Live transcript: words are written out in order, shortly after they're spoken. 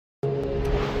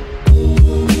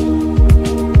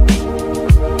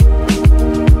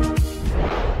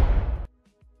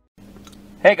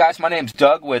Hey guys, my name's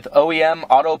Doug with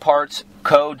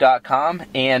OEMAutopartsCo.com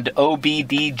and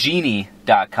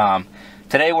OBDGenie.com.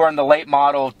 Today we're in the late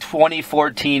model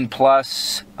 2014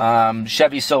 plus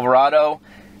Chevy Silverado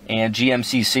and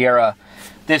GMC Sierra.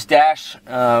 This dash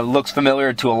looks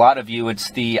familiar to a lot of you. It's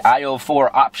the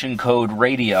IO4 option code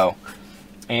radio.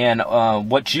 And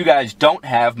what you guys don't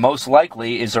have most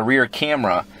likely is a rear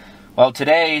camera. Well,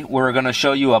 today we're going to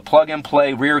show you a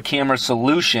plug-and-play rear camera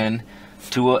solution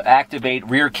to activate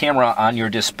rear camera on your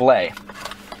display.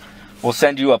 We'll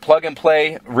send you a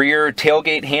plug-and-play rear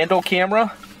tailgate handle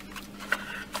camera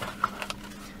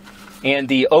and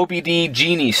the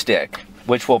OBDGenie stick,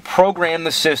 which will program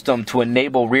the system to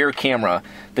enable rear camera.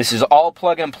 This is all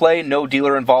plug-and-play, no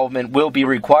dealer involvement will be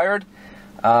required.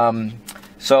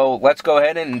 So let's go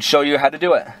ahead and show you how to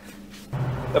do it.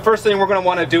 The first thing we're going to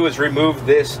want to do is remove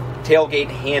this tailgate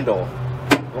handle.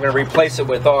 We're going to replace it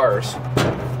with ours.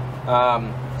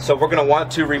 So we're going to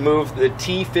want to remove the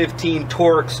T15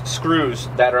 Torx screws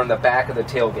that are on the back of the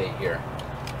tailgate here.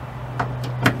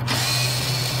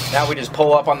 Now we just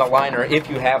pull up on the liner if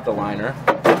you have the liner.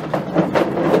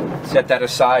 Set that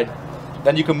aside.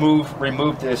 Then you can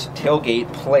remove this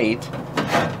tailgate plate.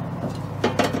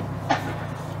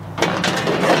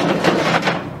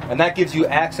 And that gives you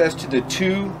access to the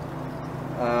two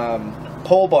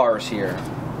pull bars here.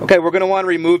 Okay, we're going to want to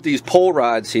remove these pull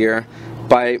rods here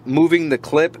by moving the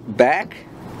clip back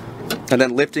and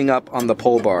then lifting up on the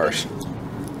pull bars.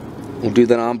 We'll do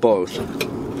that on both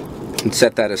and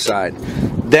set that aside.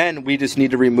 Then we just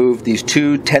need to remove these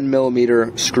two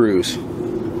 10mm screws.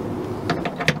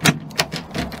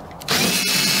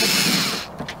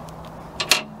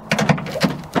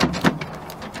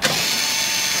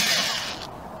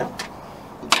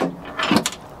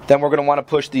 Then we're going to want to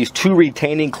push these two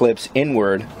retaining clips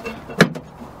inward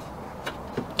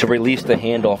to release the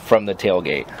handle from the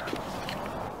tailgate.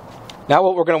 Now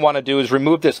what we're going to want to do is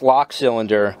remove this lock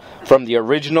cylinder from the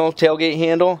original tailgate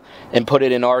handle and put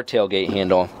it in our tailgate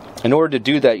handle. In order to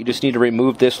do that, you just need to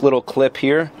remove this little clip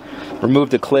here, remove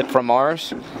the clip from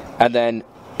ours, and then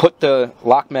put the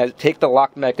take the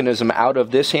lock mechanism out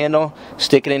of this handle,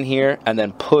 stick it in here, and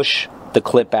then push the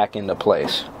clip back into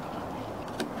place.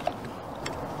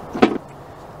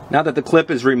 Now that the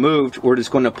clip is removed, we're just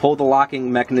going to pull the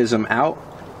locking mechanism out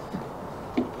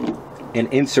and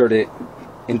insert it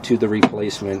into the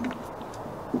replacement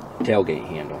tailgate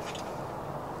handle.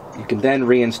 You can then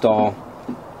reinstall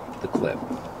the clip.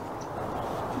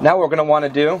 Now what we're going to want to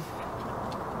do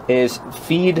is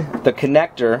feed the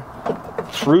connector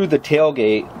through the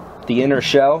tailgate, the inner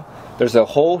shell. There's a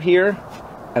hole here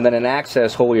and then an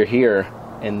access hole here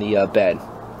in the bed.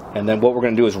 And then what we're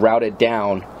going to do is route it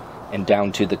down and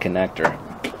down to the connector.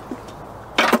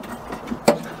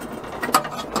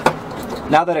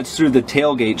 Now that it's through the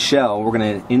tailgate shell, we're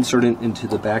going to insert it into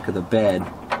the back of the bed,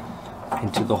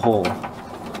 into the hole,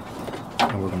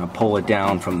 and we're going to pull it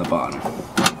down from the bottom.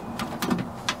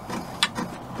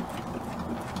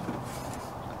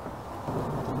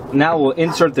 Now we'll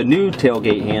insert the new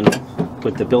tailgate handle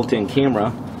with the built-in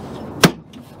camera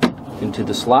into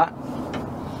the slot.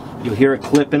 You'll hear it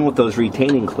clip in with those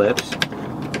retaining clips,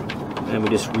 and we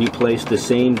just replace the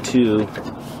same two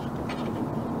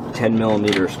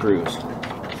 10mm screws.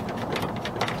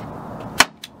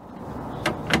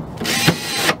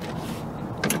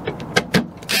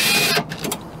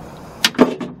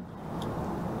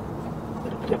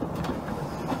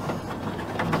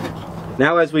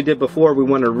 Now, as we did before, we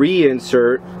want to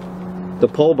reinsert the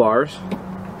pull bars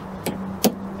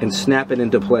and snap it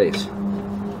into place.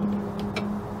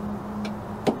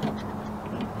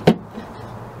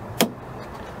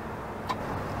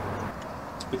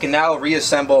 We can now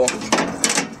reassemble the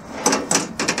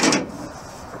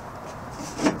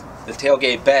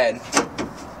tailgate bed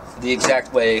the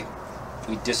exact way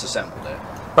we disassembled it.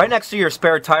 Right next to your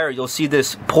spare tire, you'll see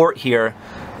this port here,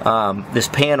 this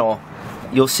panel.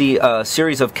 You'll see a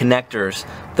series of connectors.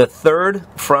 The third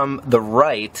from the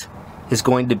right is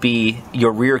going to be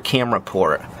your rear camera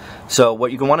port. So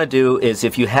what you want to do is,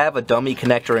 if you have a dummy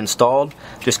connector installed,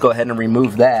 just go ahead and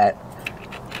remove that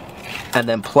and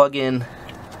then plug in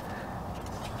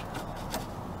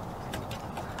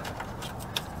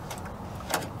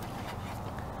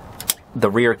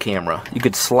the rear camera. You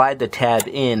could slide the tab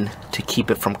in to keep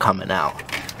it from coming out.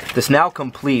 This now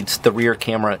completes the rear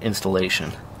camera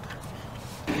installation.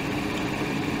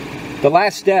 The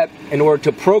last step, in order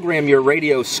to program your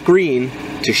radio screen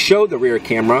to show the rear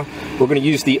camera, we're going to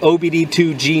use the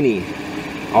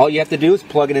OBDGenie. All you have to do is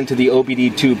plug it into the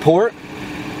OBD2 port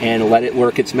and let it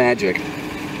work its magic.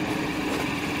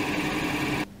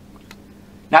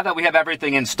 Now that we have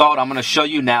everything installed, I'm going to show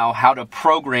you now how to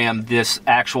program this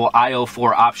actual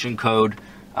IO4 option code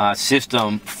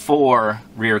system for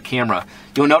rear camera.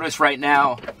 You'll notice right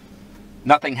now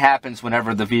nothing happens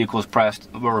whenever the vehicle is pressed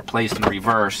or placed in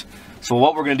reverse. So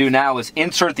what we're going to do now is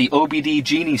insert the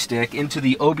OBDGenie stick into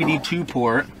the OBD2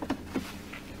 port.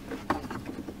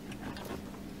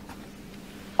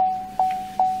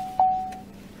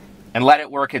 And let it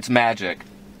work its magic.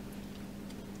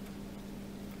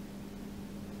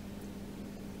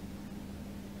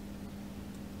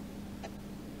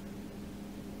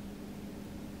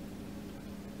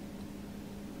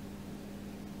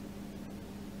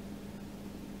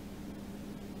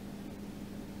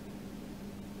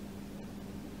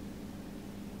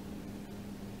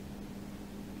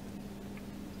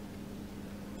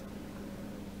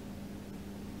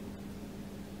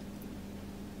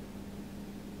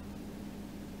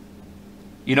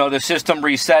 You know, the system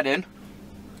resetted.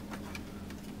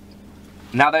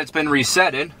 Now that it's been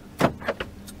resetted,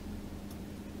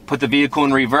 put the vehicle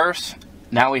in reverse.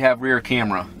 Now we have rear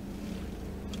camera.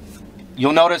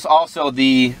 You'll notice also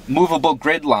the movable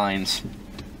grid lines,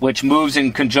 which moves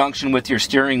in conjunction with your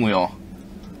steering wheel.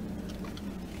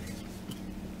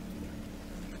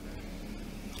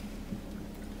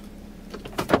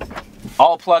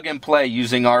 All plug and play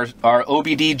using our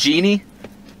OBDGenie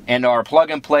and our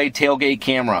plug-and-play tailgate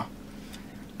camera.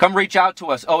 Come reach out to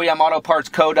us,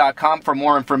 OEMAutopartsCo.com, for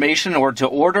more information or to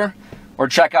order, or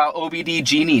check out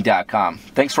OBDGenie.com.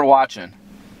 Thanks for watching.